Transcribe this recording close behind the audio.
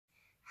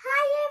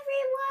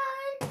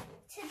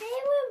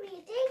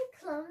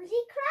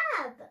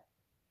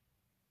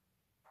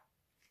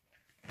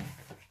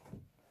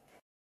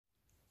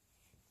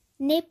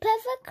Nipper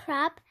the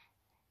crab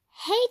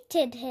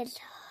hated his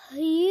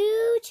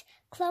huge,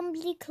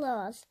 clumsy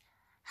claws.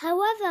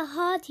 However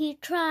hard he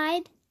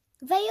tried,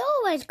 they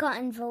always got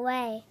in the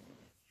way.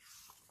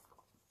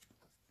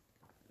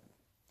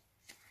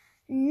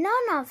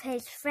 None of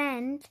his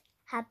friends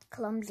had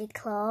clumsy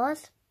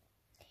claws.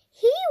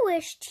 He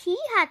wished he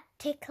had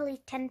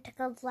tickly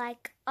tentacles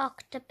like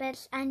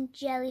octopus and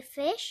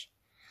jellyfish,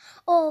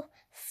 or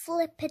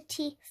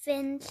flippity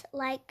fins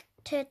like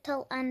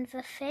turtle and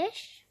the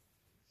fish.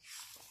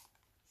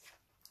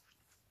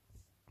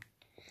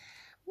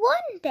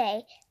 One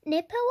day,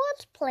 Nipper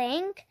was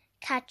playing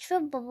catch the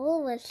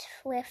bubble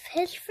with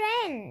his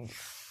friends.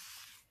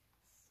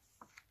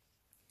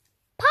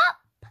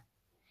 Pop!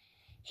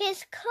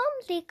 His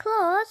clumsy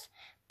claws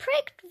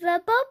pricked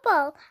the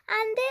bubble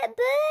and it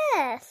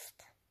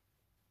burst.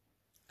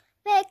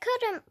 They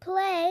couldn't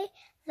play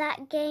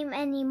that game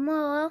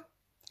anymore.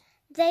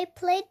 They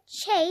played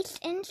chase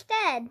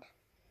instead.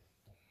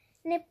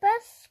 Nipper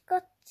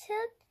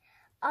scuttled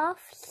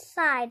off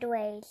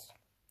sideways,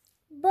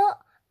 but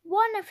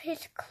one of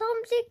his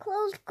clumsy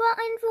claws got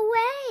in the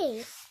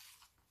way.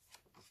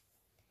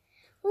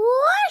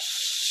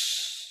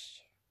 Whoosh!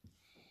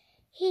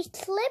 He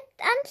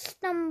slipped and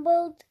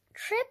stumbled,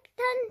 tripped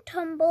and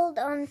tumbled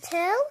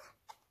until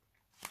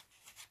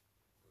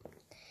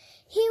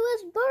he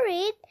was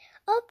buried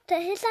up to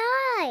his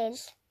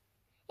eyes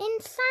in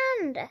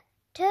sand.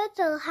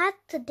 Turtle had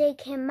to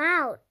dig him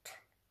out.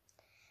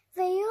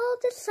 They all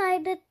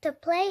decided to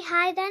play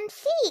hide and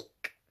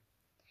seek.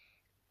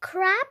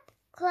 Crab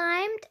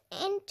climbed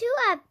into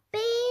a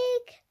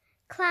big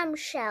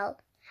clamshell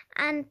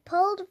and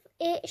pulled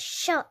it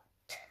shut.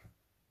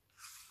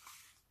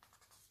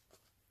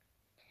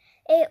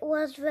 It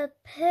was the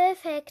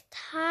perfect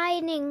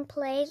hiding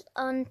place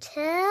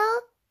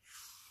until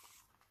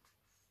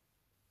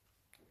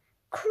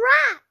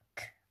crack!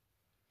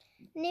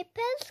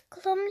 Nipper's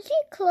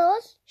clumsy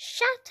claws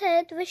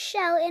shattered the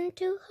shell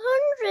into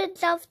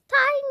hundreds of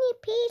tiny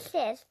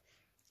pieces.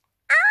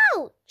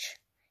 Ouch!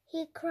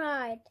 He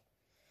cried.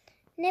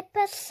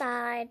 Nipper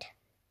sighed.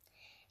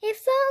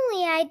 If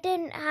only I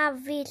didn't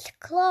have these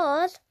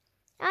claws,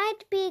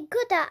 I'd be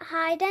good at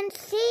hide and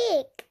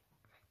seek.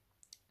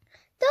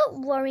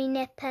 Don't worry,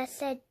 Nipper,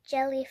 said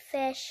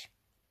Jellyfish,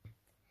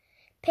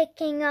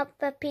 picking up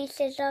the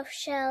pieces of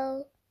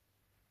shell.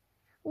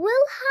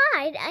 We'll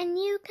hide and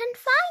you can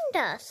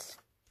find us.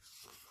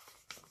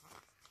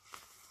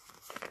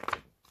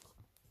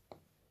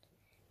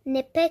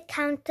 Nipper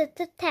counted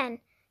to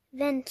 10,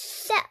 then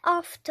set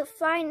off to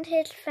find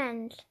his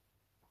friends.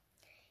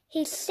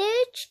 He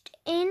searched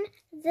in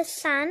the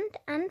sand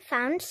and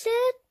found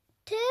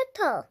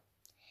Turtle.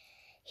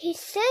 He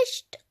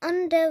searched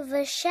under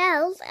the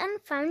shells and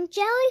found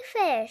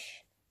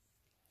Jellyfish.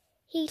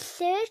 He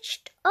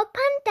searched up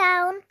and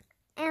down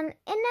and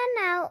in and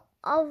out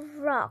of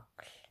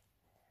rocks.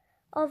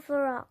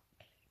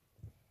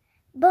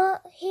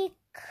 But he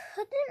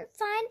couldn't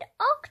find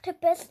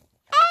octopus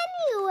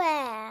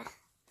anywhere.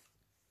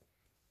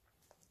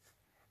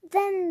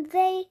 Then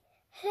they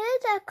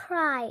heard a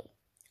cry.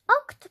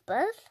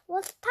 Octopus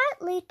was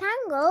tightly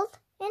tangled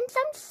in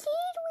some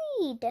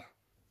seaweed.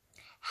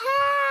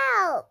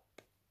 Help!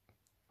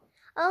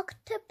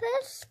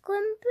 Octopus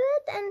squirmed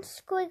and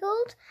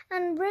squiggled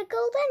and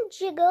wriggled and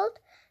jiggled.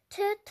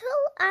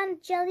 Turtle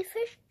and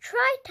Jellyfish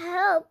tried to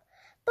help,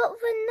 but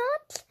the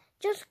knots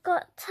just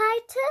got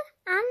tighter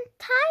and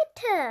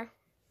tighter.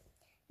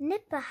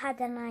 Nipper had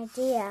an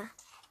idea.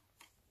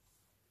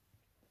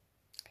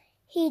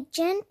 He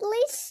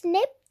gently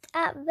snipped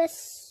at the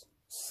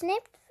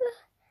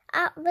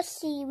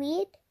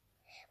seaweed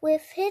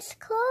with his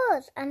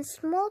claws, and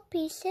small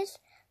pieces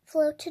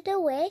floated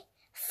away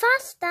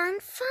faster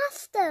and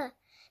faster.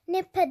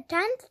 Nipper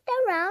danced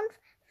around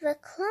the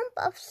clump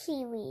of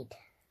seaweed.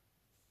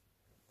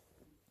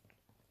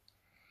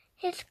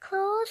 His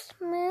claws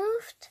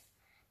moved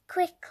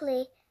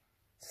quickly,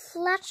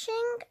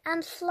 slashing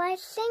and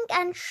slicing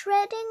and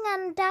shredding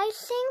and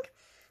dicing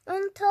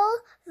until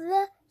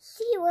the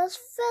sea was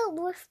filled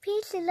with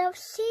pieces of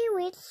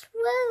seaweed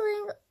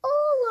swirling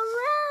all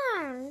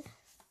around.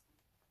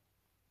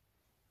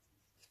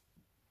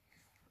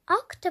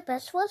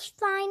 Octopus was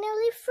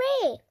finally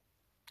free.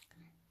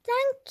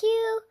 Thank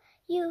you,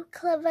 you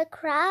clever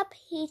crab,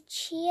 he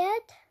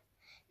cheered.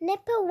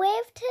 Nipper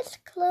waved his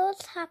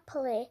claws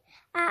happily.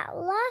 At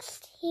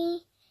last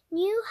he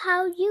knew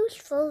how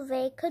useful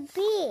they could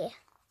be.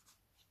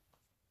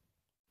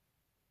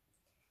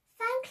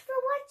 Thanks for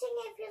watching.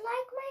 If you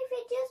like my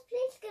videos,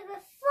 please give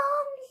a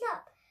thumbs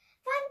up.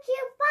 Thank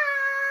you.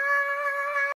 Bye.